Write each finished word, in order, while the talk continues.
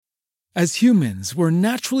As humans, we're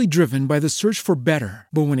naturally driven by the search for better.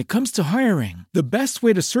 But when it comes to hiring, the best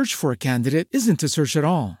way to search for a candidate isn't to search at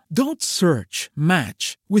all. Don't search,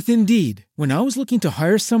 match with Indeed. When I was looking to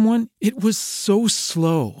hire someone, it was so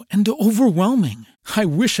slow and overwhelming. I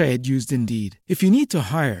wish I had used Indeed. If you need to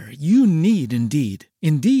hire, you need Indeed.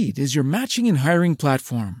 Indeed is your matching and hiring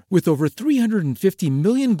platform with over 350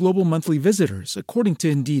 million global monthly visitors, according to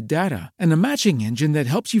Indeed data, and a matching engine that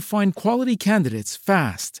helps you find quality candidates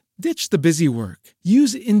fast. Ditch the busy work.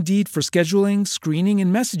 Use Indeed for scheduling, screening,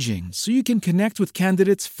 and messaging so you can connect with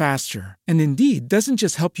candidates faster. And Indeed doesn't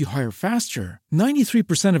just help you hire faster.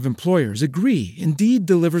 93% of employers agree Indeed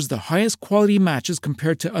delivers the highest quality matches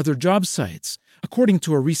compared to other job sites, according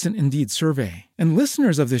to a recent Indeed survey. And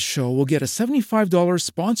listeners of this show will get a $75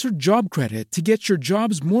 sponsored job credit to get your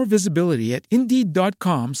jobs more visibility at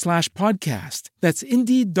Indeed.com/podcast. That's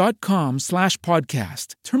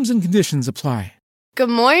Indeed.com/podcast. Terms and conditions apply. Good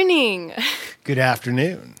morning. Good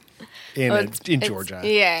afternoon in Georgia.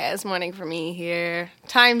 It's morning for me here.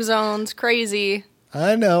 Time zones, crazy.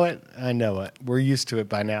 I know it. We're used to it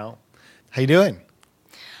by now. How you doing?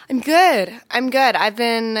 I'm good. I've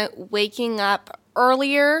been waking up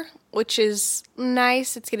earlier, which is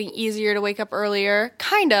nice. It's getting easier to wake up earlier.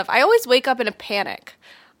 Kind of. I always wake up in a panic.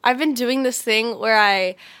 I've been doing this thing where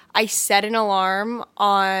I set an alarm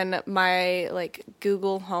on my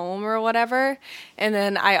Google Home or whatever, and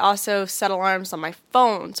then I also set alarms on my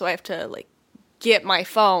phone, so I have to get my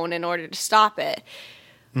phone in order to stop it.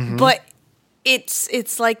 Mm-hmm. But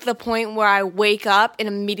it's like the point where I wake up and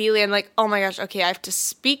immediately I'm like, oh my gosh, okay, I have to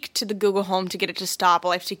speak to the Google Home to get it to stop.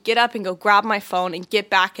 I have to get up and go grab my phone and get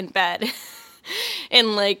back in bed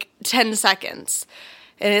in 10 seconds.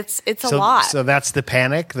 And it's a lot. So that's the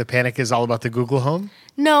panic? The panic is all about the Google Home?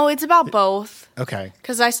 No, it's about both. Okay.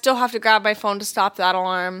 Because I still have to grab my phone to stop that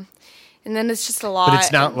alarm. And then it's just a lot. But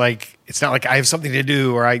it's not like I have something to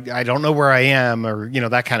do or I don't know where I am or,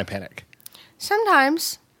 that kind of panic.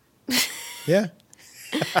 Sometimes. Yeah.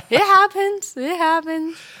 It happens.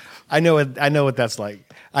 I know what that's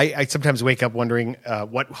like. I sometimes wake up wondering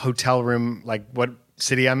what hotel room, what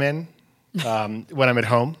city I'm in when I'm at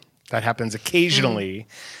home. That happens occasionally.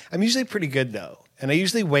 I'm usually pretty good, though. And I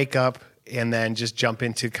usually wake up and then just jump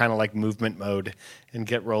into kind of movement mode and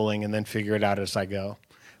get rolling and then figure it out as I go.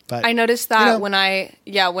 But I noticed that when I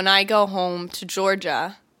go home to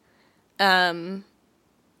Georgia, and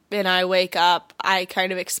I wake up, I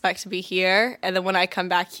kind of expect to be here. And then when I come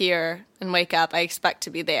back here and wake up, I expect to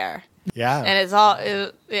be there. Yeah. And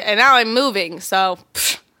and now I'm moving. So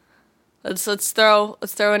let's throw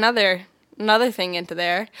another thing into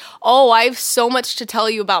there. Oh, I have so much to tell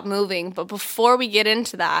you about moving, but before we get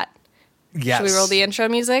into that, yes. Should we roll the intro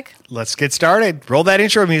music? Let's get started. Roll that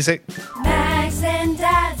intro music. Mags and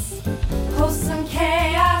Dads, wholesome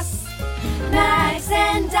chaos. Mags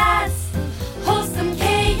and Dads, wholesome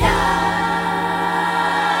chaos.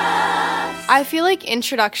 I feel like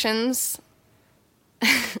introductions...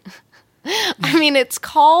 I mean, it's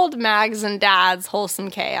called Mags and Dads Wholesome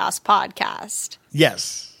Chaos Podcast.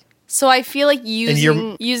 Yes. So I feel like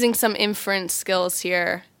using some inference skills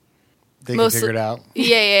here. They can figure it out.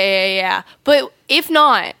 Yeah. But if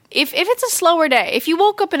not, if it's a slower day, if you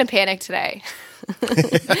woke up in a panic today,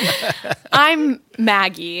 I'm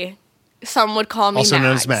Maggie. Some would call me also Mags.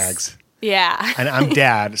 known as Mags. Yeah. And I'm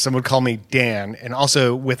Dad. Some would call me Dan. And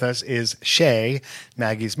also with us is Shay,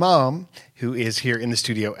 Maggie's mom, who is here in the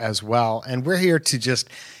studio as well. And we're here to just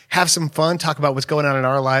have some fun, talk about what's going on in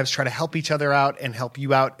our lives, try to help each other out and help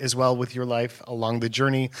you out as well with your life along the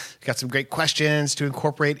journey. We've got some great questions to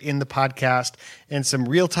incorporate in the podcast and some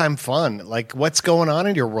real-time fun. What's going on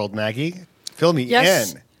in your world, Maggie? Fill me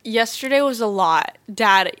in. Yesterday was a lot.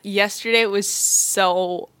 Dad, yesterday was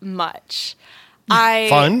so much.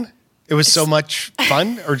 Fun? It was so much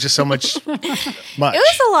fun or just so much much? It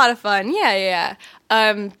was a lot of fun. Yeah.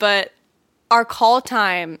 But our call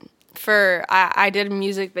time... I did a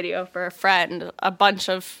music video for a friend, a bunch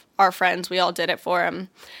of our friends. We all did it for him.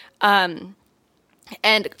 And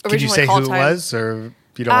originally, could you say who it was, or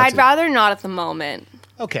you don't? I'd rather not at the moment.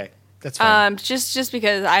 Okay, that's fine. Just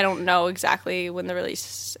because I don't know exactly when the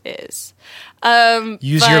release is.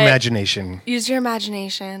 Use your imagination. Use your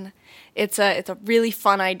imagination. It's a really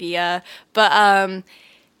fun idea, but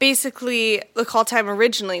basically, the call time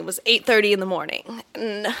originally was 8:30 in the morning,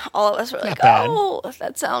 and all of us were like, oh,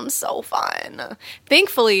 that sounds so fun.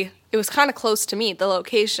 Thankfully, it was kind of close to me, the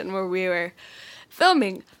location where we were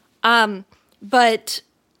filming, but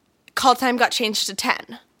call time got changed to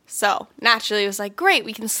 10. So, naturally, it was like, great,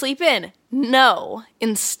 we can sleep in. No.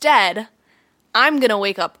 Instead, I'm going to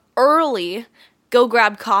wake up early go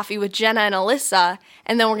grab coffee with Jenna and Alyssa,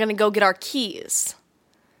 and then we're going to go get our keys.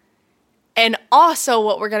 And also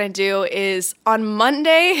what we're going to do is on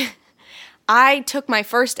Monday, I took my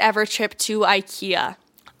first ever trip to IKEA.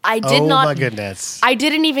 Oh my goodness. I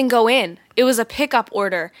didn't even go in. It was a pickup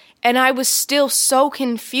order. And I was still so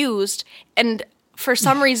confused and for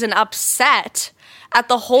some reason upset at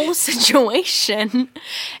the whole situation.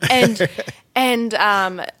 And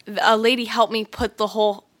a lady helped me put the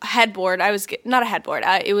whole headboard, not a headboard,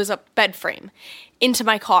 it was a bed frame, into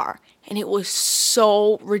my car. And it was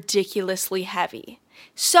so ridiculously heavy.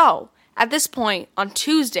 So at this point on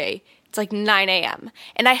Tuesday, it's like 9 a.m.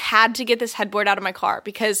 And I had to get this headboard out of my car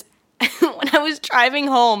because when I was driving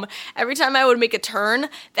home, every time I would make a turn,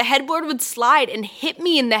 the headboard would slide and hit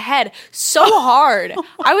me in the head so hard.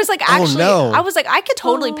 I was like, actually, I was like, I could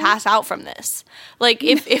totally pass out from this. Like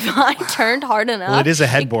if I turned hard enough. Well, it is a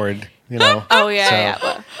headboard, you know. Oh yeah.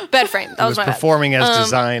 Well, bed frame. That was my bad. Performing as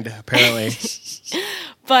designed, apparently.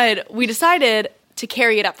 But we decided to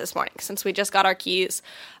carry it up this morning since we just got our keys.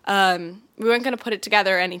 We weren't going to put it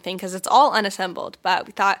together or anything because it's all unassembled, but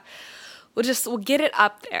we thought we'll get it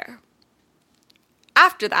up there.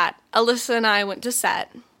 After that, Alyssa and I went to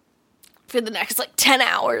set for the next 10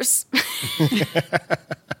 hours.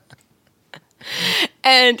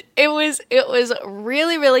 And it was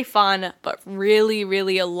really, really fun, but really,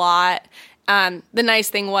 really a lot. The nice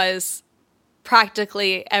thing was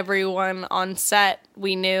practically everyone on set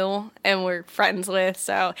we knew and were friends with,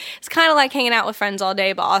 so it's kind of like hanging out with friends all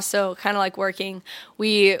day, but also kind of like working.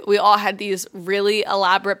 We all had these really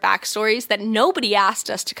elaborate backstories that nobody asked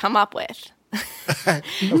us to come up with.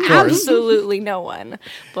 Absolutely no one,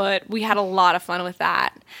 but we had a lot of fun with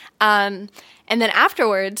that. And then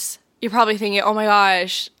afterwards, you're probably thinking, oh my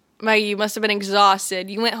gosh, Maggie, you must have been exhausted.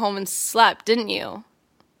 You went home and slept, didn't you?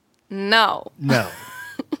 No.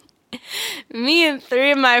 Me and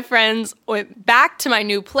 3 of my friends went back to my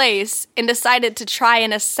new place and decided to try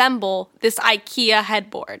and assemble this IKEA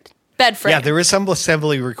headboard bed frame. Yeah, there is some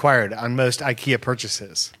assembly required on most IKEA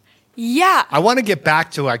purchases. Yeah. I want to get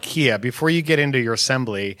back to IKEA before you get into your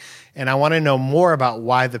assembly, and I want to know more about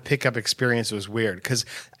why the pickup experience was weird. Because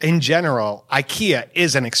in general, IKEA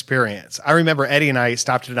is an experience. I remember Eddie and I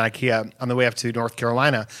stopped at an IKEA on the way up to North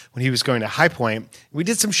Carolina when he was going to High Point. We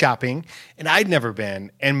did some shopping, and I'd never been.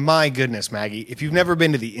 And my goodness, Maggie, if you've never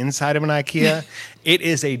been to the inside of an IKEA, it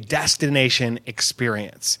is a destination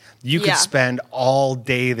experience. You could spend all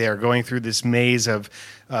day there going through this maze of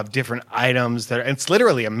different items. It's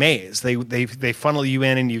literally a maze. They funnel you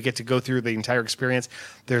in and you get to go through the entire experience.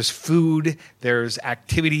 There's food, there's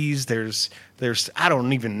activities, there's I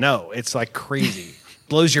don't even know. It's like crazy.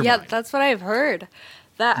 Blows your mind. Yeah, that's what I've heard.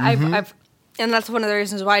 That I've and that's one of the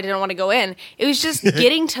reasons why I didn't want to go in. It was just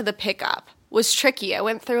getting to the pickup was tricky. I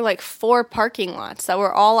went through 4 parking lots that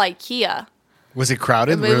were all IKEA. Was it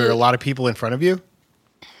crowded? Were there a lot of people in front of you?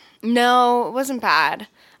 No, it wasn't bad.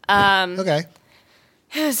 Okay.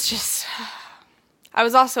 It was just, I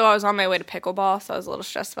was on my way to pickleball, so I was a little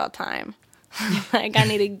stressed about time. I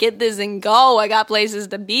need to get this and go. I got places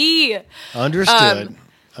to be. Understood.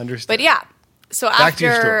 But yeah, so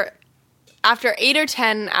after 8 or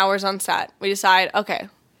 10 hours on set, we decide, okay,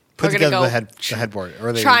 Put we're going to go the headboard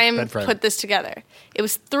or the try and bed frame. put this together. It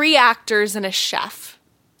was 3 actors and a chef.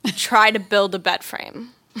 Try to build a bed frame.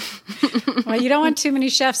 Well, you don't want too many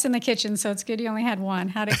chefs in the kitchen, so it's good you only had one.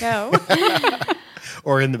 How'd it go?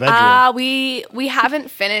 Or in the bedroom. We haven't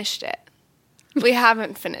finished it. We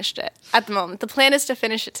haven't finished it at the moment. The plan is to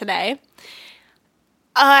finish it today.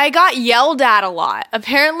 I got yelled at a lot.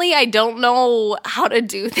 Apparently, I don't know how to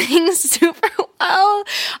do things super well.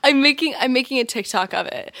 I'm making a TikTok of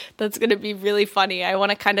it. That's going to be really funny. I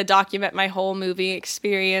want to kind of document my whole movie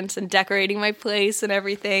experience and decorating my place and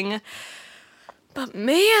everything. But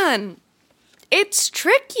man, it's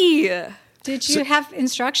tricky. Did you have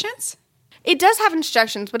instructions? It does have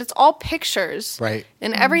instructions, but it's all pictures. Right.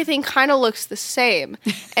 And everything kind of looks the same.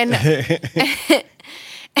 And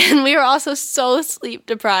and we were also so sleep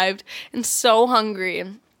deprived and so hungry.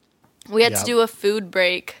 We had to do a food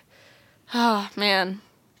break. Oh, man.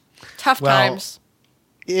 Tough times.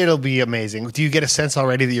 It'll be amazing. Do you get a sense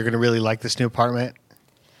already that you're going to really like this new apartment?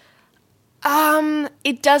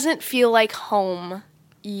 It doesn't feel like home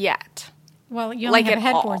yet. Well, you only have a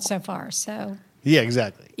headboard all. so far, so. Yeah,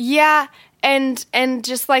 exactly. Yeah, and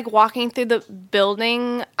just walking through the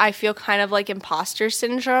building, I feel kind of like imposter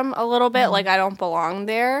syndrome a little bit, like I don't belong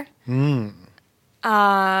there.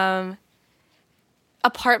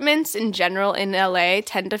 Apartments in general in LA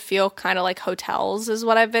tend to feel kind of like hotels is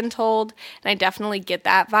what I've been told, and I definitely get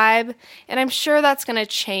that vibe, and I'm sure that's going to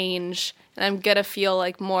change, and I'm going to feel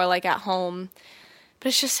more like at home. But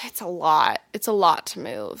it's a lot. It's a lot to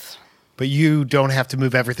move. But you don't have to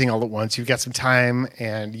move everything all at once. You've got some time,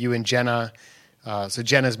 and you and Jenna, so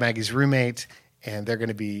Jenna's Maggie's roommate, and they're going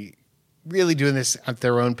to be really doing this at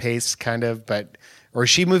their own pace, kind of, or is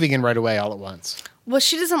she moving in right away all at once? Well,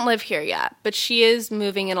 she doesn't live here yet, but she is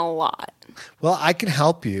moving in a lot. Well, I can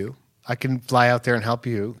help you. I can fly out there and help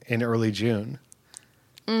you in early June,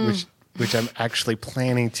 which I'm actually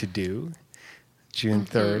planning to do June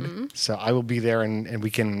 3rd. So I will be there, and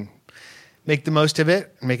we can make the most of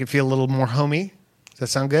it, make it feel a little more homey. Does that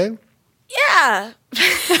sound good? Yeah.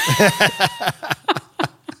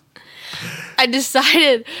 I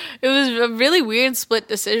decided it was a really weird split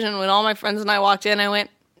decision when all my friends and I walked in. I went,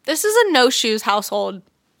 this is a no-shoes household.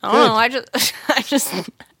 I don't know. I just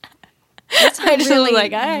That's a really,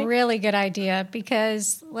 like, all right. really good idea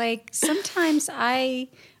because, like, sometimes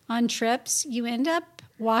on trips, you end up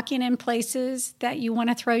walking in places that you want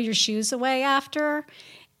to throw your shoes away after.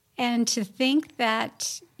 And to think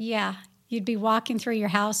that, you'd be walking through your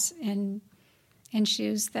house in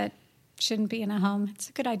shoes that shouldn't be in a home. It's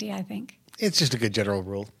a good idea, I think. It's just a good general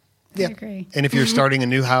rule. I agree. And if you're starting a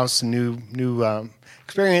new house, a new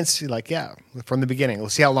experience, you're like, from the beginning. We'll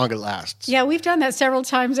see how long it lasts. Yeah, we've done that several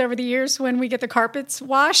times over the years when we get the carpets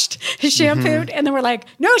washed, shampooed, and then we're like,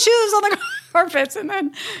 no shoes on the carpets. And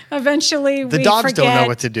then eventually the we dogs forget. don't know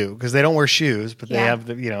what to do because they don't wear shoes, but they Yeah. have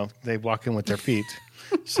they walk in with their feet.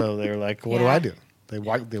 So they're like, what do Yeah. I do? They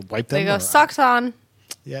wipe them. They go, or- socks on.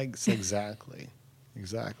 Yeah, exactly.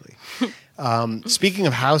 Speaking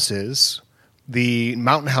of houses, the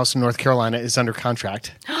Mountain House in North Carolina is under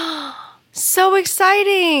contract. So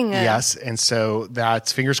exciting. Yes, and so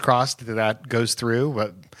that's fingers crossed that goes through,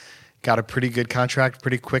 but got a pretty good contract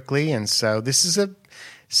pretty quickly. And so this is a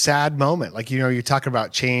sad moment. Like, you're talking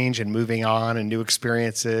about change and moving on and new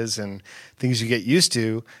experiences and things you get used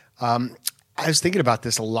to. I was thinking about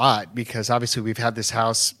this a lot because obviously we've had this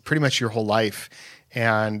house pretty much your whole life.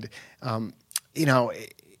 And,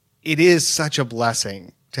 it is such a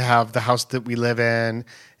blessing to have the house that we live in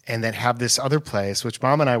and then have this other place, which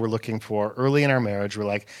Mom and I were looking for early in our marriage. We're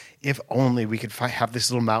like, if only we could have this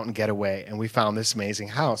little mountain getaway. And we found this amazing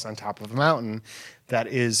house on top of a mountain that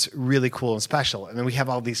is really cool and special. And then we have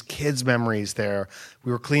all these kids' memories there.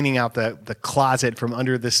 We were cleaning out the closet from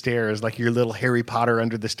under the stairs, like your little Harry Potter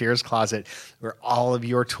under the stairs closet, where all of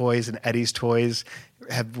your toys and Eddie's toys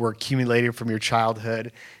were accumulated from your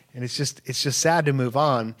childhood. And it's just sad to move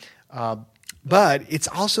on. But it's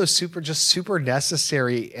also super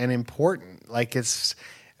necessary and important. Like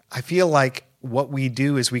I feel like what we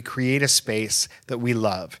do is we create a space that we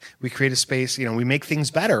love. We create a space, we make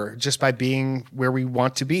things better just by being where we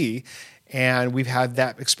want to be. And we've had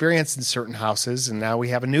that experience in certain houses, and now we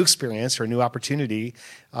have a new experience or a new opportunity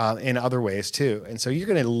in other ways too. And so you're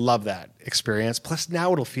going to love that experience. Plus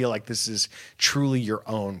now it'll feel like this is truly your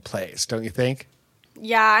own place, don't you think?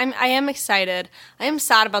 Yeah, I am excited. I am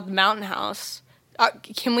sad about the mountain house.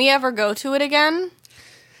 Can we ever go to it again?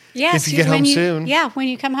 Yes, If you get home soon. Yeah, when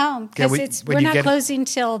you come home. Yeah, Because when we're you not get- closing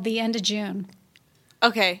till the end of June.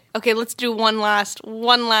 Okay, let's do one last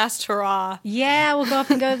hurrah. Yeah, we'll go up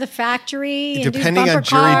and go to the factory and Depending do on bumper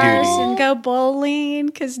jury cars duty. and go bowling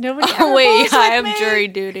because nobody ever Oh, wait, bowls I with have me. jury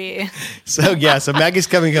duty. So Maggie's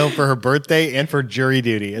coming home for her birthday and for jury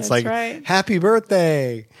duty. It's That's like, right. happy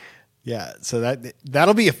birthday. Yeah, so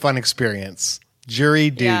that'll be a fun experience. Jury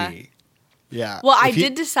duty. Yeah. Well, I If you-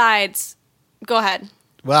 did decide. Go ahead.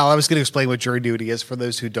 Well, I was going to explain what jury duty is for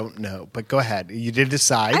those who don't know, but go ahead. You did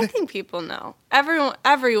decide. I think people know.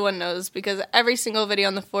 Everyone knows because every single video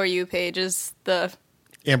on the For You page is the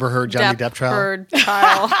Amber Heard, Johnny Depp trial. Heard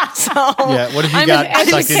trial. So Yeah, what if you I'm got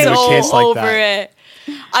just sucked into a so case like over that?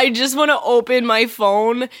 it. I just want to open my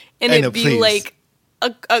phone and I it know, be please. like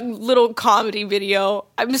a little comedy video.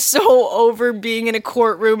 I'm so over being in a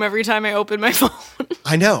courtroom every time I open my phone.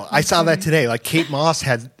 I know. I saw that today. Like Kate Moss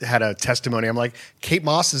had a testimony. I'm like, Kate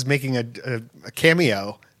Moss is making a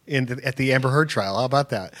cameo at the Amber Heard trial. How about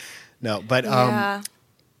that? No, but Yeah.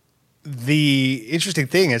 the interesting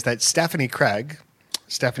thing is that Stephanie,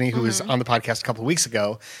 who was on the podcast a couple of weeks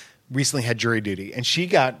ago, recently had jury duty, and she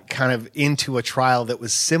got kind of into a trial that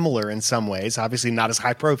was similar in some ways, obviously not as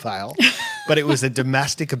high profile, but it was a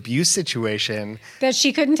domestic abuse situation. That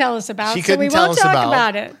she couldn't tell us about, She so we couldn't tell won't us talk about.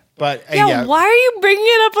 about it. But Yeah, why are you bringing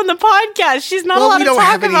it up on the podcast? She's not well, allowed we to don't talk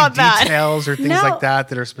have any about that. details or things No. like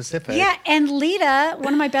that are specific. Yeah, and Lita,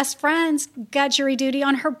 one of my best friends, got jury duty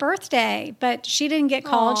on her birthday, but she didn't get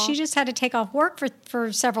called. Aw. She just had to take off work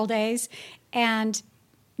for several days and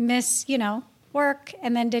miss, work,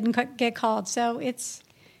 and then didn't get called. So it's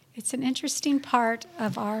It's an interesting part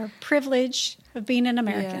of our privilege of being an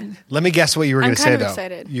American. Let me guess what you were going to say, kind of though.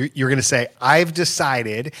 excited. You're going to say, I've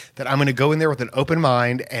decided that I'm going to go in there with an open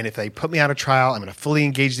mind, and if they put me on a trial, I'm going to fully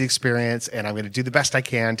engage the experience, and I'm going to do the best I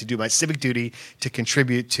can to do my civic duty to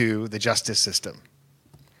contribute to the justice system.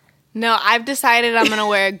 No, I've decided I'm going to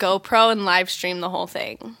wear a GoPro and live stream the whole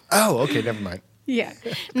thing. Oh, okay, never mind. Yeah.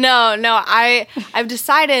 No, I've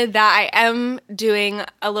decided that I am doing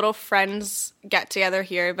a little friends get together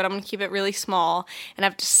here, but I'm going to keep it really small. And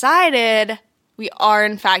I've decided we are,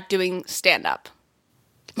 in fact, doing stand up.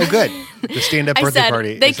 Oh, good. The stand-up birthday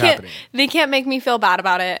party is happening. They can't make me feel bad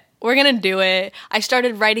about it. We're going to do it. I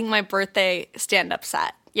started writing my birthday stand up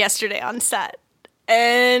set yesterday on set.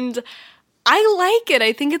 And I like it.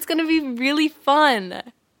 I think it's going to be really fun.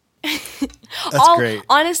 That's great.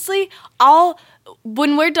 Honestly,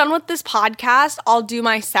 when we're done with this podcast, I'll do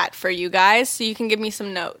my set for you guys so you can give me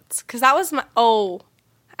some notes. Because that was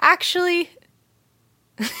actually.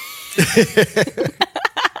 No,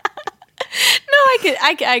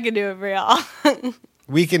 I could do it for y'all.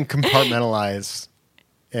 We can compartmentalize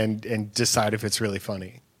and decide if it's really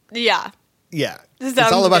funny. Yeah. Yeah. It's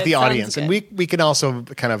Sounds all about good, the sounds audience. And good. we can also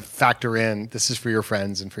kind of factor in this is for your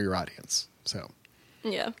friends and for your audience. So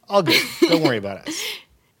Yeah. all good. Don't worry about us.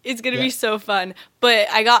 It's going to Yeah. be so fun. But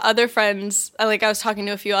I got other friends, I was talking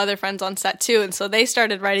to a few other friends on set too, and so they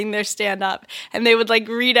started writing their stand-up, and they would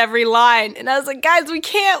read every line, and I was like, guys, we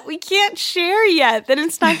can't share yet, then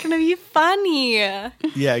it's not going to be funny.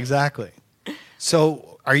 Yeah, exactly.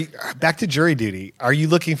 So are you back to jury duty? Are you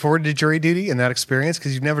looking forward to jury duty and that experience?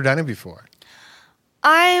 Because you've never done it before.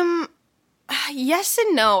 I'm yes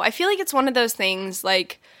and no. I feel like it's one of those things,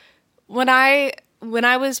 when I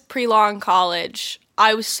was pre-law in college,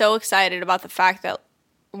 I was so excited about the fact that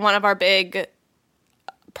one of our big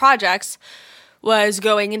projects was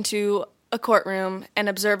going into a courtroom and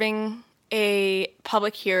observing a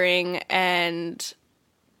public hearing and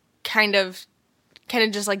kind of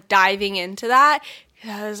just diving into that.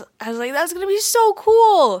 I was like, that's going to be so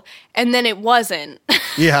cool. And then it wasn't.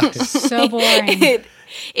 Yeah. So boring.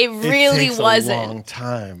 It really takes wasn't. a long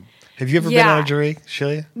time. Have you ever been on a jury,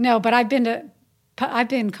 Shelia? No, but I've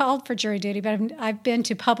been called for jury duty, but I've been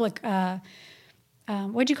to public,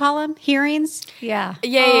 what'd you call them? Hearings? Yeah.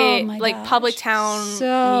 Yeah, Oh, my gosh. public town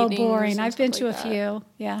So meetings boring. and I've been stuff to a few.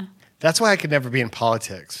 Yeah. That's why I could never be in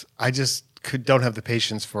politics. I just don't have the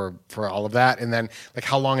patience for all of that. And then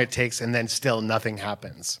how long it takes and then still nothing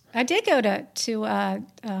happens. I did go to what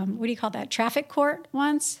do you call that? Traffic court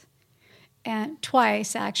once, and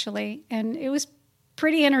twice actually, and it was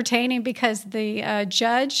pretty entertaining because the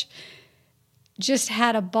judge just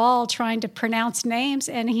had a ball trying to pronounce names,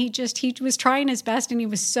 and he was trying his best, and he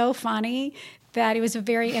was so funny that it was a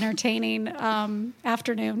very entertaining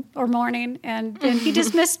afternoon or morning, and then he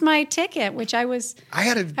dismissed my ticket, which I was I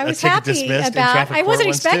was ticket happy dismissed in about. traffic I court wasn't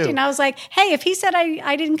once, expecting. too. I was like, hey, if he said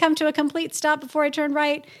I didn't come to a complete stop before I turned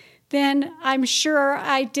right, then I'm sure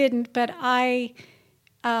I didn't. But I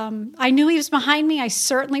knew he was behind me. I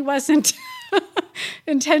certainly wasn't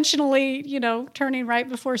intentionally, turning right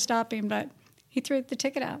before stopping, but he threw the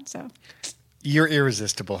ticket out. So You're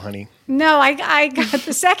irresistible, honey. no, I got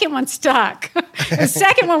the second one stuck. The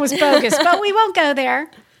second one was bogus, but we won't go there.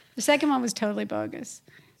 The second one was totally bogus.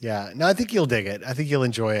 Yeah. No, I think you'll dig it. I think you'll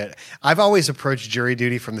enjoy it. I've always approached jury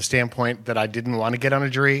duty from the standpoint that I didn't want to get on a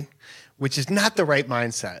jury, which is not the right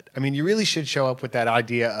mindset. I mean, you really should show up with that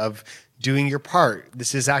idea of doing your part.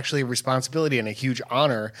 This is actually a responsibility and a huge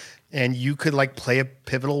honor, and you could play a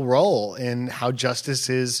pivotal role in how justice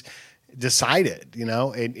is decided,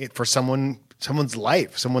 for someone's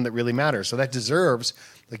life, someone that really matters. So that deserves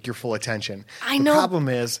your full attention. I The know. problem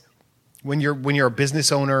is when you're a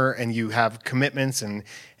business owner and you have commitments and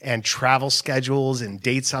travel schedules and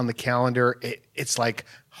dates on the calendar, it's like,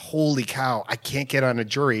 holy cow, I can't get on a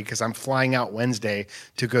jury because I'm flying out Wednesday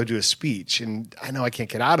to go do a speech, and I know I can't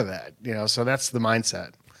get out of that. So that's the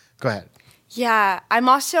mindset. Go ahead. Yeah, I'm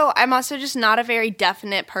also just not a very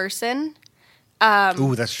definite person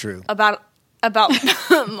Ooh, that's true. about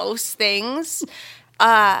most things.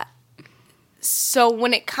 So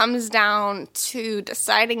when it comes down to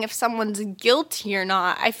deciding if someone's guilty or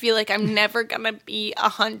not, I feel like I'm never gonna be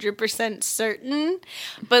 100% certain.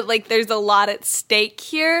 But there's a lot at stake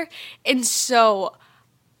here, and so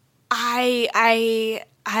I'm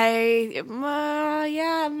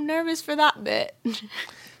nervous for that bit.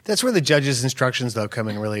 That's where the judge's instructions, though, come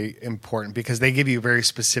in really important because they give you very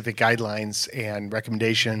specific guidelines and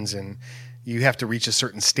recommendations, and you have to reach a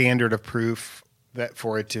certain standard of proof that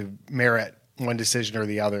for it to merit one decision or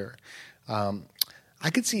the other. I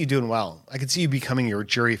could see you doing well. I could see you becoming your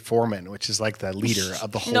jury foreman, which is like the leader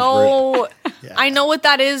of the whole group. No, I know what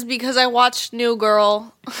that is because I watched New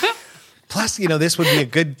Girl. Plus, this would be a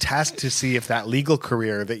good test to see if that legal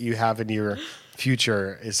career that you have in your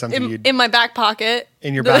future is something you'd In my back pocket.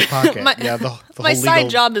 in your back pocket. My, the my whole side legal,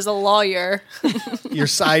 job is a lawyer. your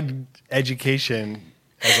side education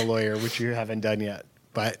as a lawyer, which you haven't done yet,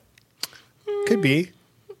 but could be.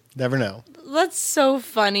 Never know. That's so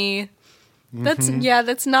funny. That's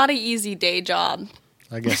not an easy day job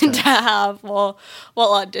I guess to not. have while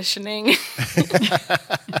auditioning.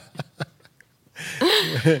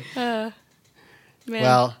 Man.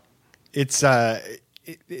 Well, it's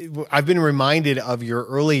I've been reminded of your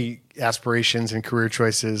early aspirations and career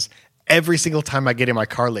choices every single time I get in my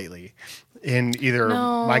car lately, in either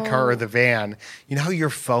my car or the van. You know how your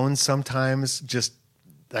phone sometimes just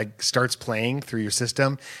like starts playing through your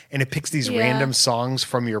system and it picks these random songs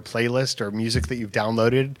from your playlist or music that you've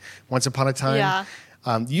downloaded once upon a time,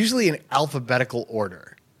 usually in alphabetical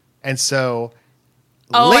order. And so,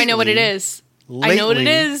 I know what it is. I know what it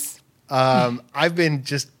lately, is. I've been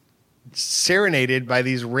just serenaded by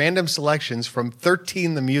these random selections from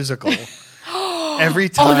 13 the Musical every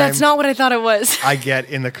time Oh, that's not what I thought it was. I get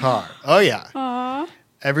in the car. Oh, yeah.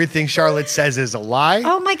 Everything Charlotte says is a lie.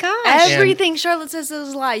 Oh my gosh. Everything Charlotte says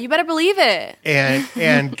is a lie. You better believe it.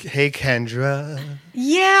 And Hey Kendra.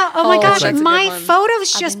 Yeah. Oh my Oh, gosh. that's a good My one.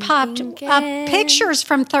 photos I've just been popped thinking. up pictures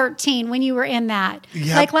from 13 when you were in that.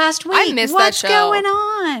 Yeah. Like last week. I missed that What's show. going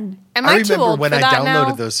on? Am I I too remember old when for I that downloaded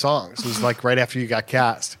now? those songs. It was like right after you got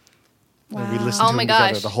cast. And we listened Oh to my them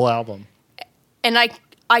together, gosh. the whole album. And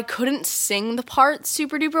I couldn't sing the part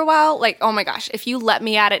super duper well. Like, oh my gosh, if you let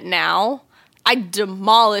me at it now, I'd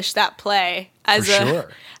demolish that play as For sure.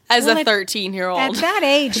 as Well, a at 13-year-old. At that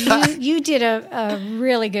age, you did a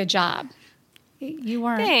really good job. You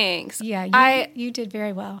weren't. Thanks. Yeah, you did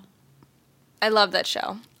very well. I love that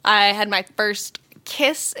show. I had my first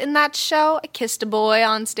kiss in that show. I kissed a boy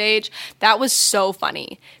on stage. That was so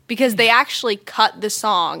funny because they actually cut the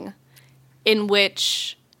song in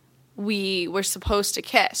which we were supposed to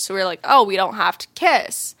kiss. So we were like, oh, we don't have to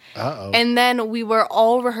kiss. Uh-oh. And then we were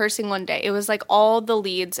all rehearsing one day. It was like all the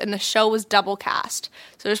leads, and the show was double cast.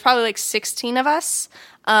 So there's probably like 16 of us.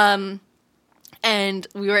 And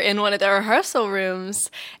we were in one of the rehearsal rooms.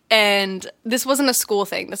 And this wasn't a school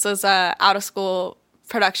thing. This was a out-of-school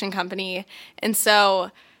production company. And so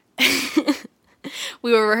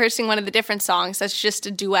we were rehearsing one of the different songs. That's just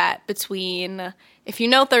a duet between, if you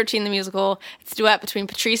know 13 the Musical, it's a duet between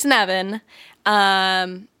Patrice and Evan.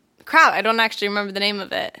 Crap, I don't actually remember the name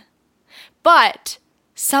of it. But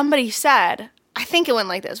somebody said, I think it went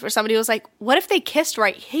like this, where somebody was like, what if they kissed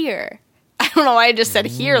right here? I don't know why I just said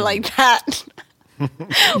here like that.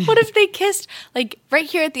 What if they kissed like right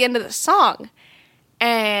here at the end of the song?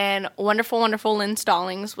 And wonderful, wonderful Lynn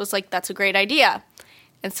Stallings was like, that's a great idea.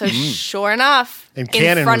 And so sure enough, And in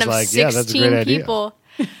Cannon front was of like, 16 yeah, that's a great idea. people.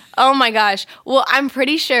 Oh my gosh. Well, I'm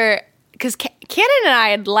pretty sure because Cannon and I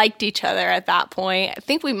had liked each other at that point. I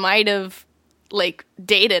think we might have like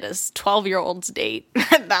dated as 12-year-olds date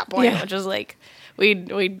at that point, which was like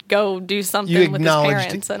we'd go do something You with his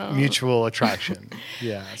parents. acknowledged I don't know. mutual attraction.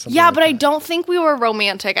 Yeah. something Yeah, like but I that. don't think we were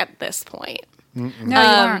romantic at this point. No, you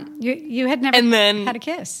weren't. You had never and then- had a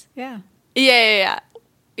kiss. Yeah. Yeah.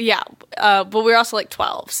 But we were also like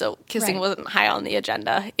 12, so kissing Right. wasn't high on the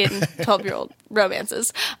agenda in 12-year-old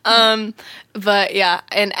romances. But yeah,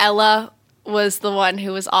 and Ella was the one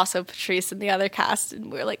who was also Patrice in the other cast,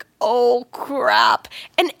 and we were like, oh crap.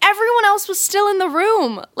 And everyone else was still in the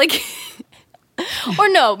room. Like, or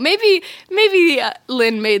no, maybe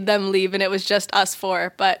Lynn made them leave and it was just us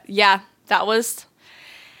four. But yeah, that was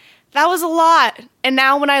a lot. And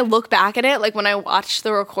now when I look back at it, like when I watch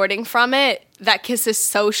the recording from it, that kiss is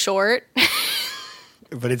so short.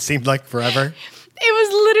 But it seemed like forever. It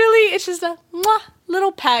was literally, it's just a mwah,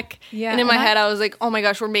 little peck. Yeah, And in my and head, I was like, oh my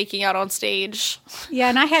gosh, we're making out on stage. Yeah,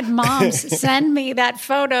 and I had moms send me that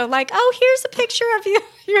photo, like, oh, here's a picture of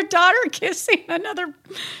your daughter kissing another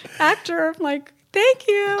actor. I'm like, thank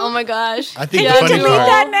you. Oh my gosh. I think Can the you funny delete part-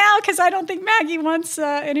 that now? Because I don't think Maggie wants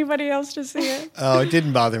anybody else to see it. Oh, it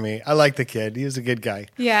didn't bother me. I like the kid. He was a good guy.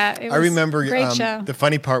 Yeah, it was I remember great show. the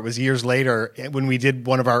funny part was years later when we did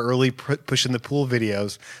one of our early Push in the Pool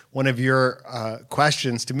videos, one of your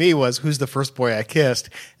questions to me was, who's the first boy I kissed?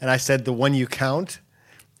 And I said, the one you count.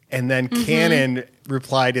 And then Cannon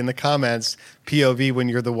replied in the comments, POV when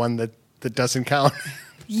you're the one that doesn't count.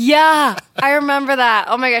 Yeah, I remember that.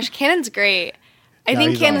 Oh my gosh, Cannon's great. I No,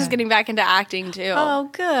 think he's Cannon's awesome. getting back into acting too. Oh,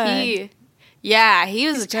 good. He was He's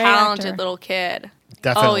a a great talented actor. little kid.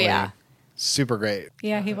 Definitely. Oh yeah. Super great.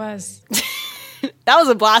 Yeah, he was. That was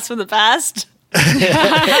a blast from the past.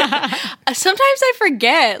 Sometimes I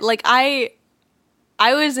forget. Like I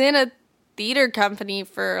was in a theater company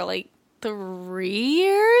for like 3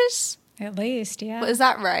 years. At least, yeah. Is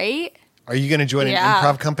that right? Are you going to join an Yeah.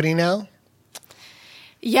 improv company now?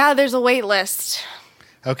 Yeah, there's a wait list.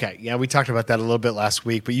 Okay. Yeah, we talked about that a little bit last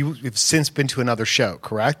week, but you've since been to another show,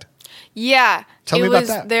 correct? Yeah. Tell me about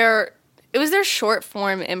that. It was their short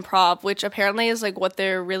form improv, which apparently is like what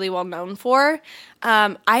they're really well known for.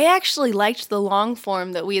 I actually liked the long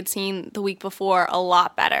form that we had seen the week before a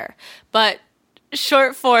lot better. But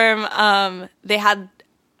short form, they had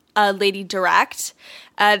a lady direct,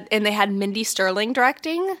 and they had Mindy Sterling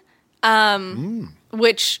directing,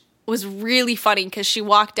 which was really funny because she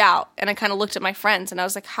walked out, and I kind of looked at my friends, and I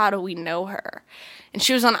was like, how do we know her? And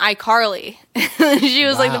she was on iCarly. She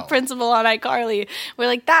was like the Wow. principal on iCarly. We're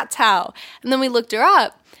like, that's how. And then we looked her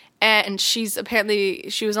up, and she was on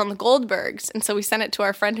the Goldbergs. And so we sent it to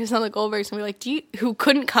our friend who's on the Goldbergs, and we were like, who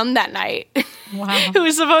couldn't come that night? Wow. Who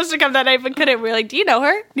was supposed to come that night but couldn't. We were like, do you know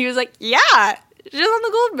her? And he was like, yeah, she's on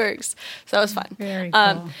the Goldbergs. So that was fun. Very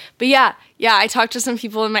cool. But yeah, I talked to some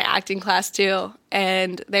people in my acting class too,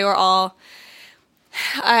 and they were all,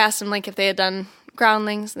 I asked them like if they had done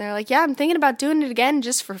Groundlings, and they're like, yeah, I'm thinking about doing it again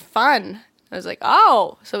just for fun. I was like,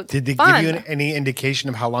 oh, so it's Did they fun. give you any indication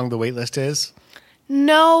of how long the wait list is?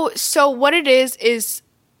 No, so what it is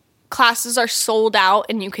classes are sold out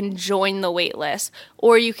and you can join the wait list,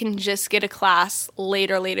 or you can just get a class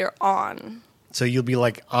later on. So you'll be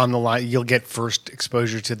like on the line. You'll get first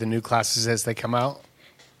exposure to the new classes as they come out?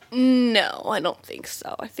 No, I don't think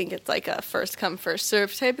so. I think it's like a first come, first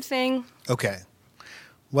serve type of thing. Okay.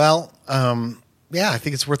 Well, yeah, I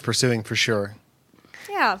think it's worth pursuing for sure.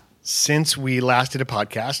 Yeah. Since we last did a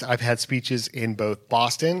podcast, I've had speeches in both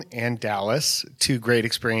Boston and Dallas. 2 great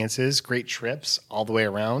experiences, great trips all the way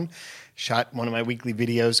around. Shot one of my weekly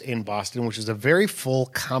videos in Boston, which was a very full,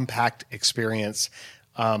 compact experience.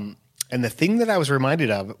 And the thing that I was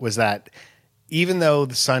reminded of was that even though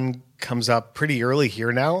the sun comes up pretty early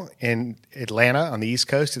here now in Atlanta on the East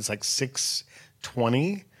Coast, it's like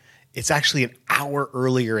 6:20. It's actually an hour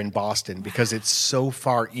earlier in Boston because it's so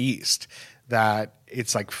far east that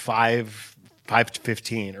it's like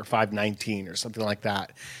 5:15 or 5:19 or something like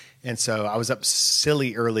that. And so I was up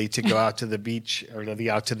silly early to go out to the beach or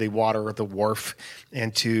out to the water or the wharf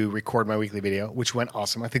and to record my weekly video, which went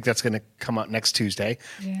awesome. I think that's going to come out next Tuesday,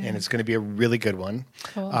 and it's going to be a really good one.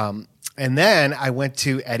 Cool. And then I went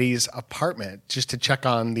to Eddie's apartment just to check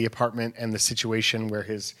on the apartment and the situation where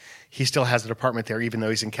he still has an apartment there, even though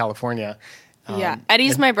he's in California. Yeah.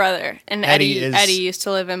 Eddie's my brother, and Eddie Eddie is- used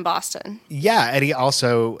to live in Boston. Yeah, Eddie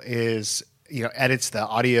also is, edits the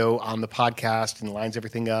audio on the podcast and lines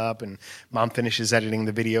everything up, and Mom finishes editing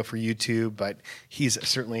the video for YouTube, but he's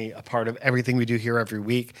certainly a part of everything we do here every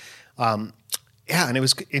week. And it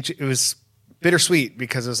was bittersweet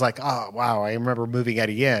because it was like, oh, wow, I remember moving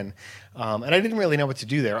Eddie in. And I didn't really know what to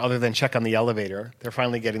do there other than check on the elevator. They're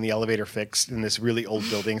finally getting the elevator fixed in this really old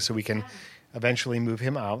building so we can eventually move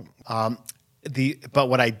him out. But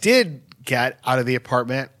what I did get out of the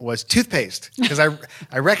apartment was toothpaste because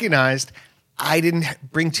I recognized I didn't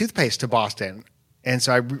bring toothpaste to Boston. And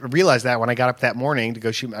so I realized that when I got up that morning to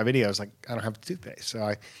go shoot my video, I was like, I don't have toothpaste. So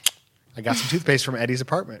I got some toothpaste from Eddie's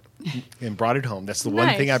apartment and brought it home. That's the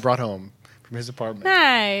one thing I brought home from his apartment.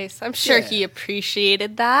 Nice. I'm sure he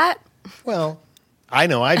appreciated that. Well, I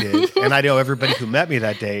know I did. And I know everybody who met me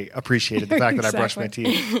that day appreciated the fact that I brushed my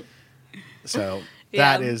teeth. So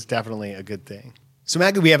that is definitely a good thing. So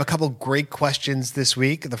Maggie, we have a couple great questions this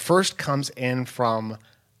week. The first comes in from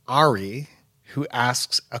Ari, who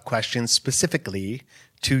asks a question specifically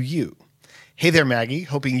to you. Hey there, Maggie.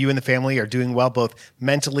 Hoping you and the family are doing well both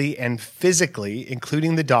mentally and physically,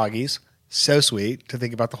 including the doggies. So sweet to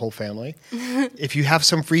think about the whole family. If you have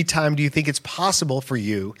some free time, do you think it's possible for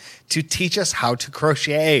you to teach us how to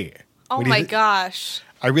crochet? Oh my gosh.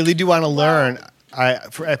 I really do want to learn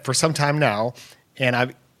for some time now, and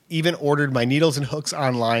I've even ordered my needles and hooks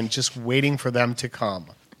online, just waiting for them to come.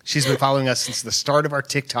 She's been following us since the start of our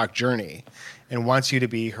TikTok journey and wants you to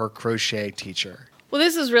be her crochet teacher. Well,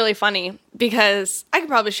 this is really funny because I could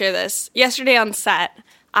probably share this. Yesterday on set,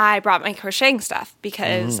 I brought my crocheting stuff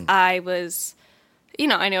because I was,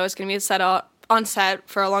 I knew I was going to be on set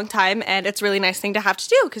for a long time, and it's a really nice thing to have to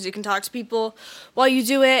do because you can talk to people while you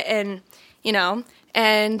do it, and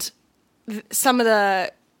and some of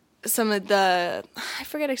the I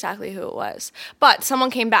forget exactly who it was, but someone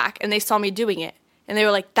came back and they saw me doing it, and they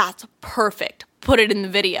were like, "That's perfect. Put it in the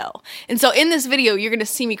video." And so in this video, you're going to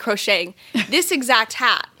see me crocheting this exact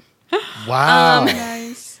hat. Wow.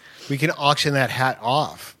 Nice. We can auction that hat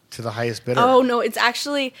off. to the highest bidder. Oh no,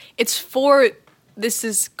 it's for, this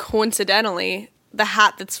is coincidentally the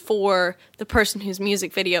hat that's for the person whose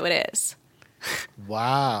music video it is.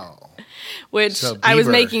 Wow. Which So I was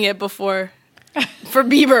Bieber. making it before for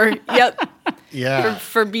Bieber. Yep. Yeah.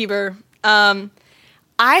 For Bieber.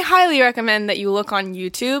 I highly recommend that you look on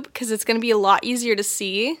YouTube because it's going to be a lot easier to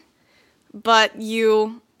see. But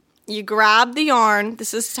you grab the yarn.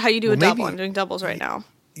 This is how you do a double. I'm doing doubles right now.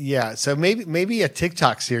 Yeah, so maybe a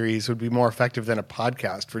TikTok series would be more effective than a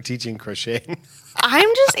podcast for teaching crocheting. I'm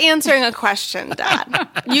just answering a question, Dad.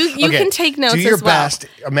 You Okay, can take notes do your as well. best.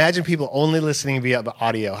 Imagine people only listening via the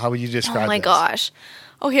audio. How would you describe Oh my this? gosh.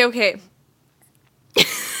 Okay.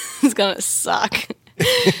 It's going to suck.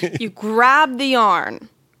 You grab the yarn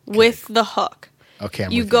with the hook. Okay,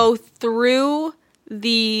 I'm You with go through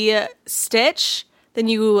the stitch, then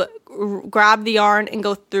you grab the yarn and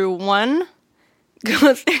go through one,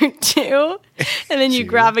 go through two, and then you Two.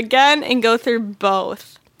 grab again and go through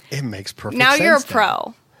both. It makes perfect Now sense. you're a then.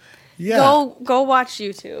 pro. Yeah. Go watch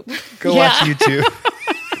YouTube. Go watch YouTube.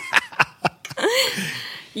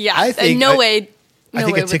 Yeah, I think no I- way. I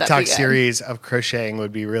think way a would that be TikTok good. series of crocheting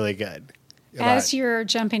would be really good. As you're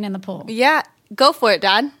jumping in the pool. Yeah, go for it,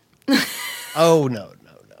 Dad. Oh, no.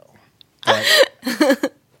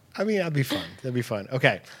 But, I mean, that'd be fun. That'd be fun.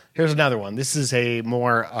 Okay, here's another one. This is a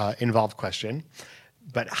more involved question.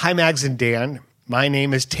 But hi, Mags and Dan. My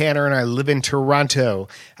name is Tanner, and I live in Toronto.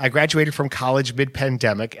 I graduated from college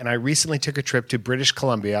mid-pandemic, and I recently took a trip to British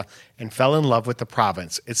Columbia and fell in love with the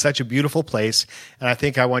province. It's such a beautiful place, and I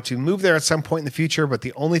think I want to move there at some point in the future, but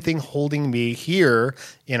the only thing holding me here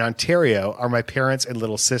in Ontario are my parents and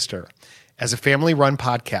little sister. As a family-run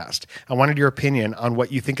podcast, I wanted your opinion on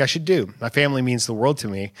what you think I should do. My family means the world to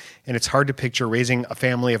me, and it's hard to picture raising a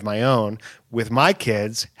family of my own with my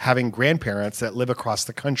kids having grandparents that live across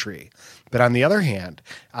the country. But on the other hand,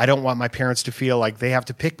 I don't want my parents to feel like they have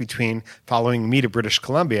to pick between following me to British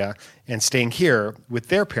Columbia and staying here with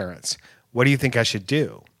their parents. What do you think I should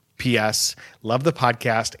do? P.S. Love the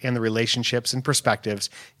podcast and the relationships and perspectives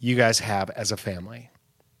you guys have as a family.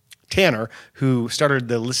 Tanner, who started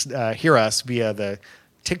the Hear Us via the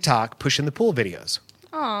TikTok Push in the Pool videos.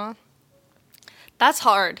 That's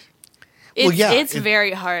hard. It's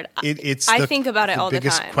very hard. I think about it all the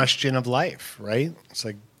biggest time. question of life, right? It's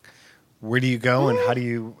like, where do you go and how do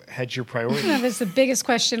you hedge your priorities? I don't know if it's the biggest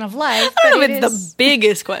question of life, I don't but know it if it's is. the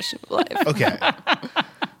biggest question of life. Okay.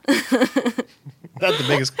 Not the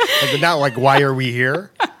biggest, not like, why are we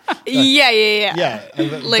here? Yeah. Yeah. I'm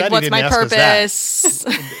glad Like, you what's didn't my ask us that. purpose?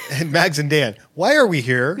 And Mags and Dan, why are we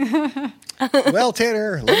here? Well,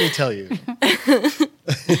 Tanner, let me tell you.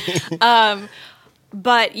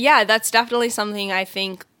 But yeah, that's definitely something I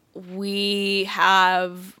think we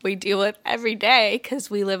deal with every day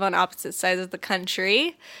because we live on opposite sides of the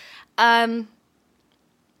country. And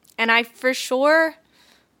I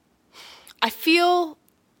feel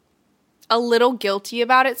a little guilty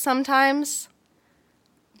about it sometimes,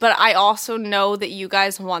 but I also know that you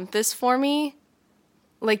guys want this for me.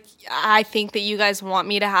 Like, I think that you guys want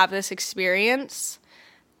me to have this experience,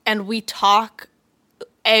 and we talk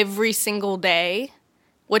every single day,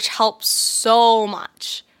 which helps so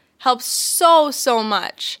much. Helps so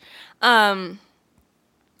much. I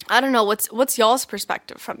don't know, what's y'all's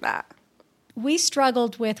perspective from that? We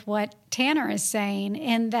struggled with what Tanner is saying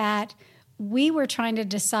in that we were trying to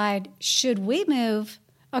decide, should we move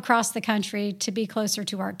across the country to be closer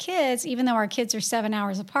to our kids, even though our kids are 7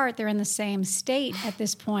 hours apart, they're in the same state at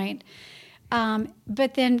this point.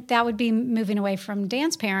 But then that would be moving away from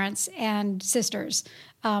Dan's parents and sisters,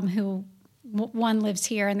 who one lives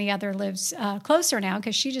here and the other lives closer now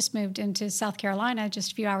because she just moved into South Carolina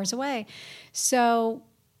just a few hours away. So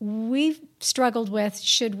we've struggled with,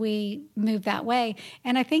 should we move that way?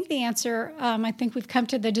 And I think the answer, I think we've come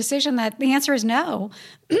to the decision that the answer is no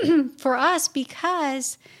for us,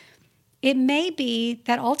 because it may be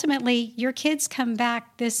that ultimately your kids come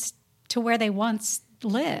back to where they once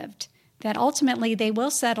lived, that ultimately they will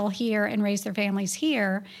settle here and raise their families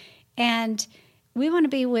here. And we want to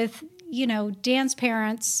be with, Dan's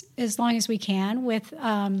parents as long as we can, with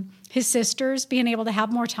his sisters, being able to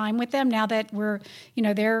have more time with them now that we're,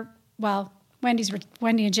 Wendy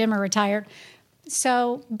and Jim are retired.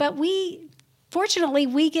 So, but fortunately,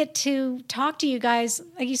 we get to talk to you guys,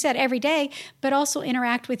 like you said, every day, but also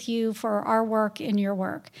interact with you for our work and your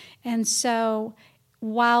work. And so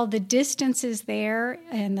while the distance is there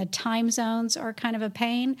and the time zones are kind of a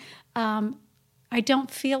pain, I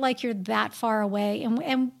don't feel like you're that far away.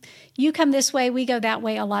 And you come this way, we go that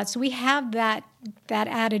way a lot. So we have that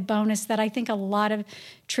added bonus that I think a lot of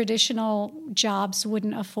traditional jobs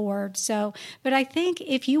wouldn't afford. So, but I think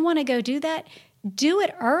if you want to go do that, do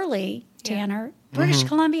it early, Tanner. British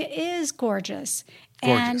Columbia is gorgeous.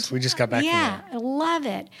 Gorgeous. And We just got back from yeah, I love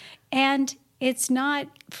it. And it's not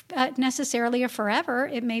necessarily a forever.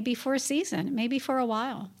 It may be for a season. It may be for a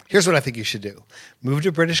while. Here's what I think you should do. Move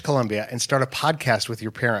to British Columbia and start a podcast with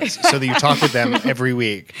your parents so that you talk with them every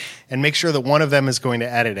week and make sure that one of them is going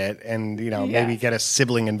to edit it and, maybe get a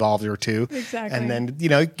sibling involved or two. Exactly. And then,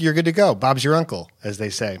 you're good to go. Bob's your uncle, as they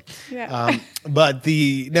say. Yeah. But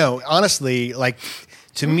honestly, like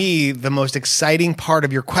to me, the most exciting part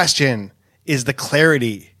of your question is the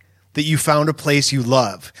clarity that you found a place you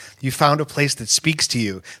love. You found a place that speaks to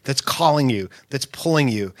you, that's calling you, that's pulling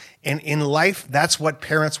you. And in life, that's what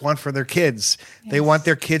parents want for their kids. Yes. They want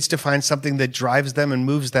their kids to find something that drives them and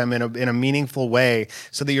moves them in a meaningful way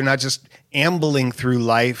so that you're not just ambling through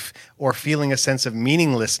life or feeling a sense of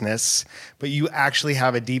meaninglessness, but you actually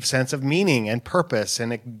have a deep sense of meaning and purpose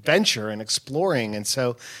and adventure and exploring. And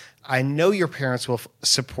so I know your parents will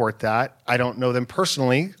support that. I don't know them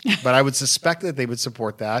personally, but I would suspect that they would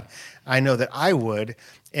support that. I know that I would.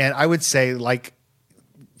 And I would say,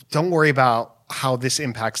 don't worry about how this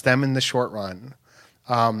impacts them in the short run.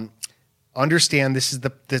 Understand this is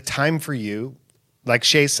the time for you, like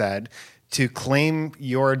Shay said, to claim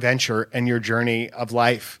your adventure and your journey of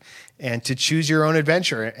life and to choose your own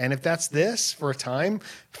adventure. And if that's this for a time,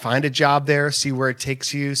 find a job there, see where it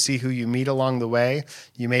takes you, see who you meet along the way.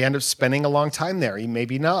 You may end up spending a long time there. You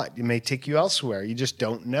maybe not. It may take you elsewhere. You just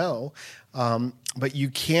don't know. But you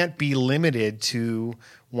can't be limited to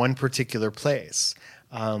one particular place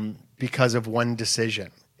because of one decision.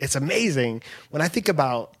 It's amazing when I think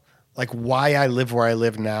about why I live where I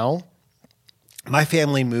live now. My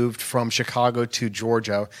family moved from Chicago to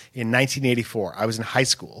Georgia in 1984. I was in high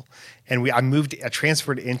school, and I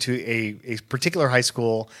transferred into a particular high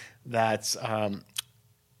school that's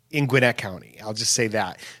in Gwinnett County. I'll just say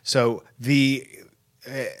that. So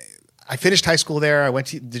I finished high school there. I went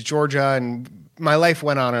to Georgia, and my life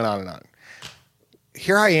went on and on and on.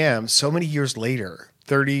 Here I am, so many years later,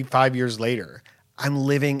 35 years later, I'm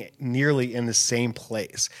living nearly in the same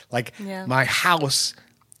place. My house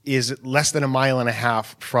is less than a mile and a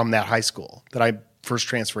half from that high school that I first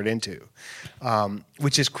transferred into,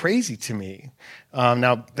 which is crazy to me.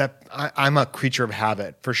 Now that I'm a creature of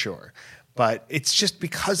habit for sure, but it's just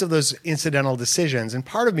because of those incidental decisions. And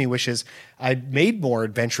part of me wishes I'd made more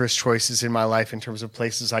adventurous choices in my life in terms of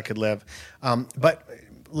places I could live. But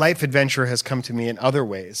life adventure has come to me in other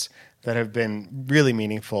ways that have been really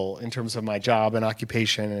meaningful in terms of my job and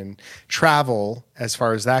occupation and travel as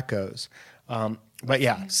far as that goes. But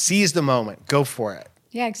yeah, seize the moment. Go for it.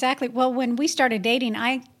 Yeah, exactly. Well, when we started dating,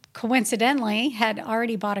 I coincidentally had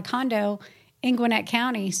already bought a condo in Gwinnett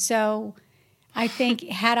County. So I think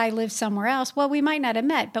had I lived somewhere else, well, we might not have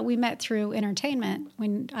met, but we met through entertainment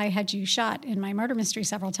when I had you shot in my murder mystery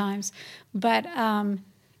several times. But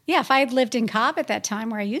if I had lived in Cobb at that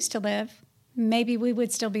time where I used to live, maybe we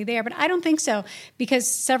would still be there. But I don't think so, because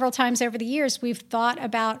several times over the years, we've thought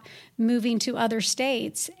about moving to other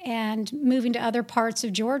states and moving to other parts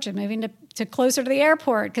of Georgia, moving to closer to the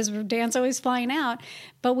airport, because Dan's always flying out.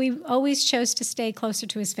 But we always chose to stay closer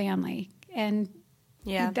to his family. And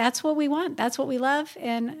that's what we want. That's what we love.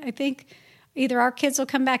 And I think either our kids will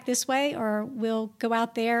come back this way or we'll go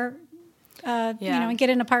out there, and get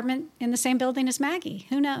an apartment in the same building as Maggie.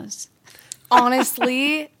 Who knows?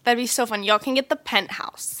 Honestly, that'd be so fun. Y'all can get the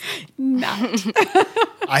penthouse.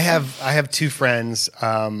 I have two friends,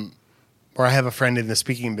 or I have a friend in the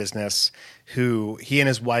speaking business who he and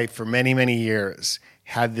his wife for many, many years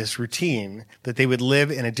had this routine that they would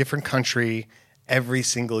live in a different country every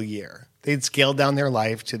single year. They'd scale down their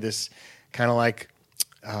life to this kind of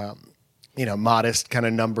modest kind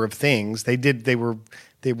of number of things. They were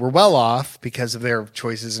well off because of their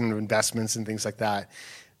choices and investments and things like that.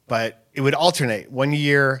 But it would alternate. One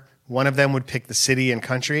year, one of them would pick the city and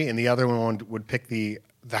country, and the other one would pick the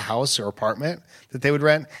house or apartment that they would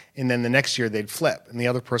rent. And then the next year, they'd flip, and the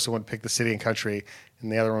other person would pick the city and country,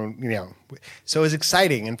 and the other one, So it was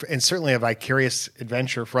exciting and certainly a vicarious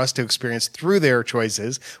adventure for us to experience through their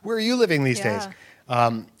choices. Where are you living these days?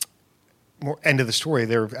 More end of the story.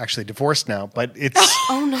 They're actually divorced now, but it's...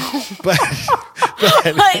 Oh, no. But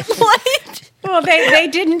what? Well, they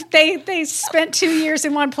didn't. They spent 2 years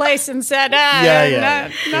in one place and said,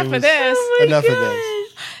 enough of this. Enough of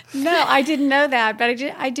this. No, I didn't know that, but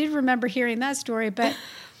I did remember hearing that story. But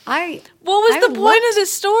What was the point of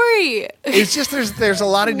this story? It's just there's a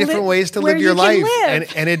lot of different ways to where live your you can life,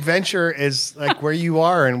 live. and adventure is like where you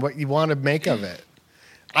are and what you want to make of it.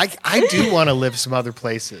 I do want to live some other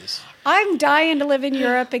places. I'm dying to live in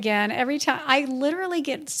Europe again. Every time I literally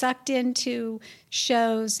get sucked into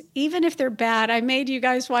shows, even if they're bad. I made you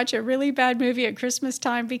guys watch a really bad movie at Christmas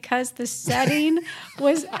time because the setting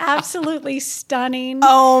was absolutely stunning.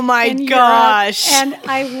 Oh my in Europe. gosh. And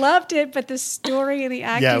I loved it, but the story and the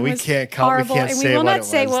acting we was can't horrible. we can't and say we will what not it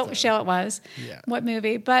say was, what though. show it was, what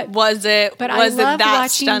movie, but Was it I was it loved that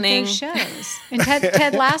watching stunning? those shows. And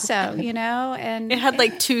Ted Lasso, and It had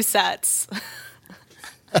like 2 sets.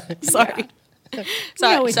 Sorry. no,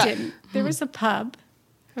 Sorry. it didn't. There was a pub.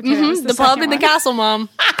 Okay, that was The pub second in the one. castle, Mom.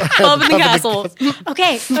 Pub in the castle.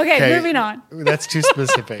 Okay, Okay. moving on. That's too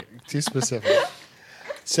specific. Too specific.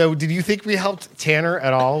 So, did you think we helped Tanner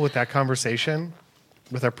at all with that conversation,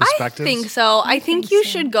 with our I perspectives? think so. I think you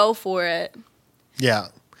should go for it. Yeah.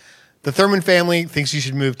 The Thurman family thinks you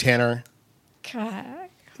should move Tanner. God, I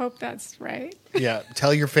hope that's right. Yeah.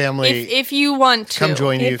 Tell your family If you want to. come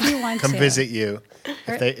join you, If you want come to. visit you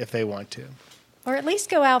if they want to. Or at least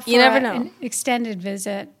go out for You never know. an extended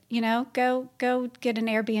visit. Go get an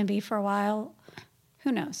Airbnb for a while.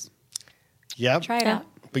 Who knows? Yep. Try it out.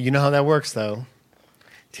 But you know how that works, though.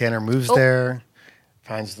 Tanner moves there,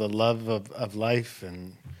 finds the love of life,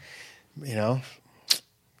 and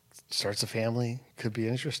starts a family. Could be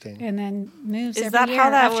interesting. And then moves Is every that year how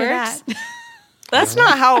that after works? that. That's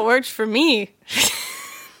not how it works for me.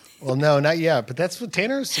 Well, no, not yet. But that's what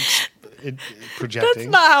Tanner's projecting. That's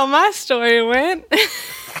not how my story went.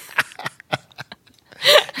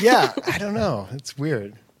 Yeah, I don't know. It's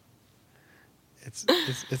weird. It's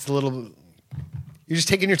a little. You're just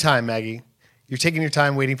taking your time, Maggie. You're taking your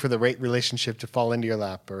time, waiting for the right relationship to fall into your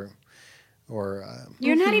lap, or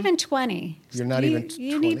You're not even 20. You're not even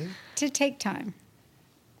You 20? need to take time.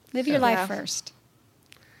 Live your life first.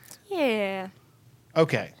 Yeah.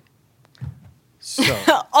 okay. So,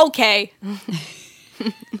 Okay.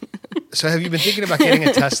 so have you been thinking about getting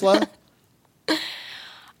a Tesla?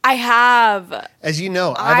 I have. As you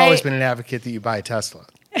know, I've always been an advocate that you buy a Tesla.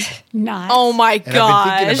 Not. Oh my And I've been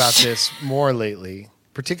thinking about gosh. this more lately,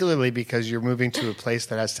 particularly because you're moving to a place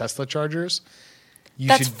that has Tesla chargers.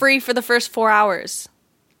 That's free for the first 4 hours.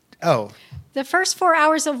 Oh, The first 4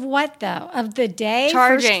 hours of what, though? Of the day?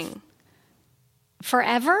 Charging.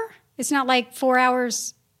 Forever? It's not like 4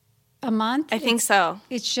 hours a month? I think so.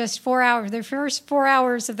 It's just 4 hours. The first 4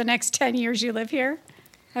 hours of the next 10 years you live here?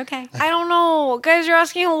 Okay. I don't know. Guys, you're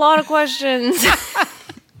asking a lot of questions.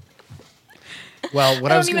 well,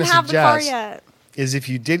 what I I was don't going even to have the car suggest yet. is if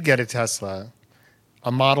you did get a Tesla,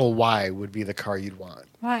 a Model Y would be the car you'd want.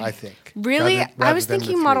 Why? I think. Really? I Rather was than the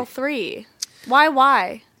thinking Model 3.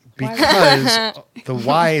 Why? Because the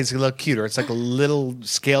Y is a little cuter. It's like a little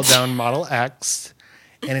scaled down Model X,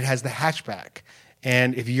 and it has the hatchback.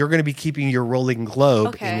 And if you're going to be keeping your rolling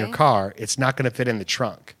globe in your Okay. car, it's not going to fit in the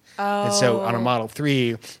trunk. And so on a Model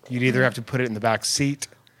 3, you'd either have to put it in the back seat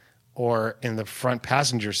or in the front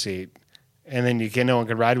passenger seat, and then no one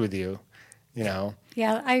could ride with you, Yeah,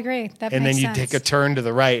 I agree. That And then makes you sense. take a turn to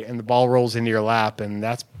the right, and the ball rolls into your lap, and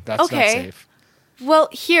that's not Okay. safe. Well,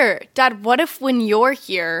 here, Dad, what if when you're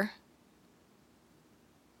here,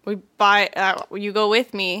 you go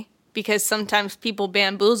with me? Because sometimes people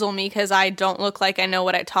bamboozle me because I don't look like I know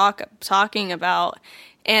what I'm talking about.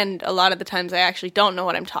 And a lot of the times I actually don't know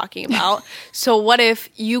what I'm talking about. So what if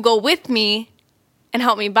you go with me and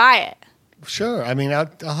help me buy it? Sure. I mean, I'll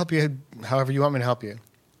help you however you want me to help you.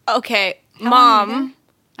 Okay, long Mom.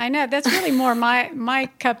 I know. That's really more my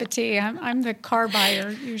cup of tea. I'm the car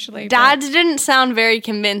buyer usually. but- Dad's didn't sound very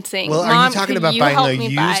convincing. Well, Mom, are you talking could about you buying help a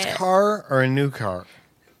me buy used it? car or a new car?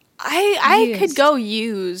 I could Used. go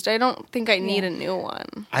used. I don't think I need a new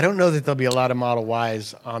one. I don't know that there'll be a lot of Model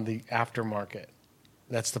Ys on the aftermarket.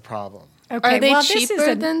 That's the problem. Okay, Are they well, this is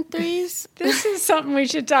cheaper than 3s? This is something we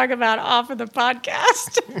should talk about off of the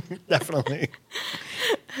podcast. Definitely.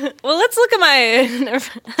 Well, let's look at my.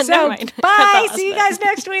 Never So, mind. bye. Cut the See you guys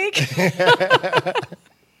next week.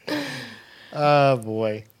 Oh,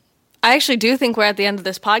 boy. I actually do think we're at the end of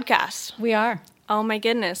this podcast. We are. Oh my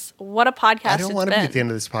goodness, what a podcast! I don't want to be been. at the end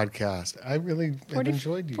of this podcast. I really have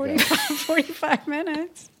enjoyed you 45, guys. 45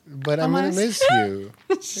 minutes. But I'm going to almost. miss you.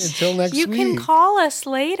 Until next You week. can call us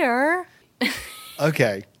later.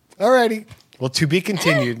 Okay. Alrighty. Well, to be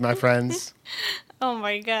continued, my friends. Oh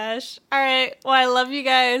my gosh! All right. Well, I love you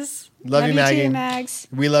guys. Love you, Maggie. too, Mags.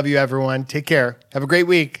 We love you, everyone. Take care. Have a great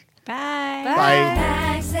week. Bye. Bye.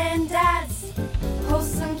 Mags and Dads,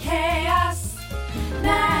 wholesome chaos.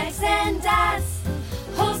 Mags and Dads,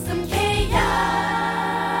 wholesome chaos.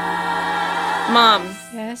 Mom,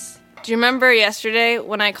 Yes. do you remember yesterday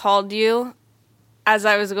when I called you as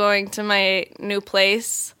I was going to my new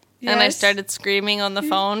place? And I Yes. started screaming on the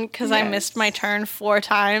phone because I Yes. missed my turn 4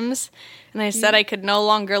 times. And I said I could no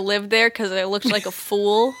longer live there because I looked like a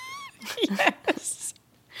fool. Yes.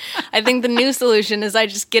 I think the new solution is I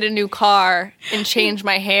just get a new car and change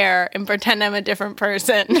my hair and pretend I'm a different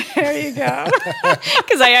person. There you go.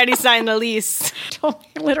 Because I already signed the lease. Told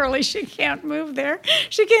me literally she can't move there.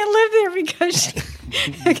 She can't live there because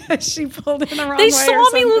she pulled in the wrong way. They or saw me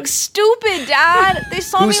something. look stupid, Dad. They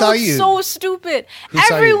saw Who me saw look you? so stupid. Who saw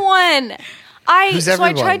you? Everyone. Who's I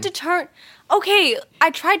everyone? tried to turn. Okay, I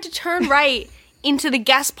tried to turn right into the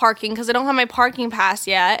guest parking because I don't have my parking pass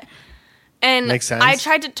yet. And Makes sense. I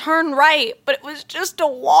tried to turn right, but it was just a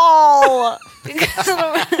wall.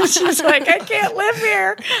 She's like, I can't live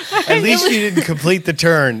here. At least you didn't complete the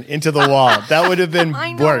turn into the wall. That would have been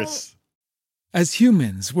I know. worse. As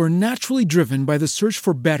humans, we're naturally driven by the search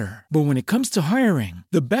for better. But when it comes to hiring,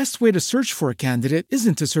 the best way to search for a candidate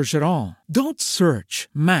isn't to search at all. Don't search,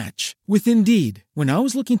 match with Indeed. When I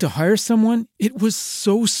was looking to hire someone, it was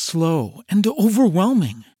so slow and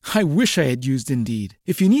overwhelming. I wish I had used Indeed.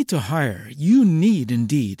 If you need to hire, you need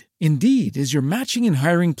Indeed. Indeed is your matching and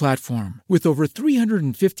hiring platform with over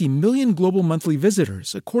 350 million global monthly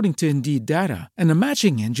visitors, according to Indeed data, and a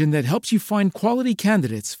matching engine that helps you find quality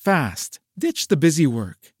candidates fast. Ditch the busy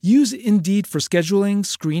work. Use Indeed for scheduling,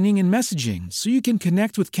 screening, and messaging so you can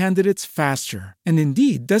connect with candidates faster. And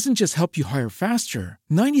Indeed doesn't just help you hire faster.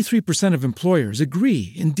 93% of employers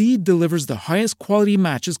agree Indeed delivers the highest quality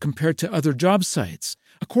matches compared to other job sites,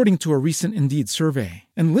 according to a recent Indeed survey.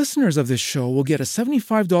 And listeners of this show will get a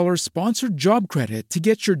 $75 sponsored job credit to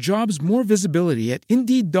get your jobs more visibility at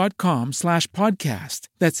Indeed.com/podcast.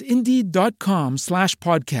 That's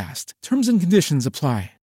Indeed.com/podcast. Terms and conditions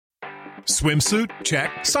apply. Swimsuit?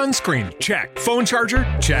 Check. Sunscreen? Check. Phone charger?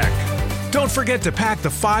 Check. Don't forget to pack the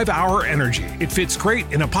 5-Hour Energy. It fits great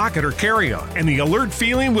in a pocket or carry-on, and the alert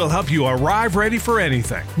feeling will help you arrive ready for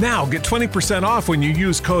anything. Now get 20% off when you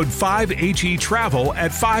use code 5HETRAVEL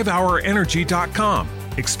at 5hourenergy.com.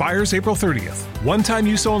 Expires April 30th. One-time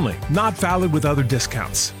use only. Not valid with other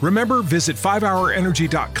discounts. Remember, visit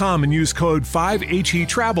 5hourenergy.com and use code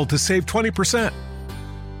 5HETRAVEL to save 20%.